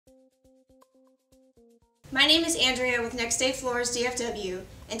My name is Andrea with Next Day Floors DFW,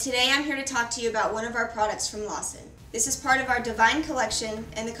 and today I'm here to talk to you about one of our products from Lawson. This is part of our Divine collection,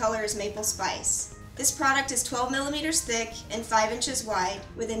 and the color is Maple Spice. This product is 12 millimeters thick and 5 inches wide,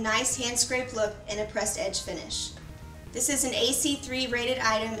 with a nice hand-scraped look and a pressed edge finish. This is an AC3 rated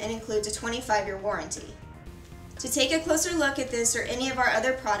item and includes a 25-year warranty. To take a closer look at this or any of our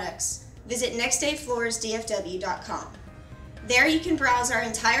other products, visit nextdayfloorsdfw.com. There you can browse our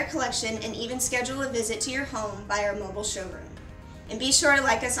entire collection and even schedule a visit to your home by our mobile showroom. And be sure to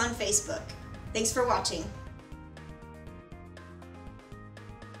like us on Facebook. Thanks for watching.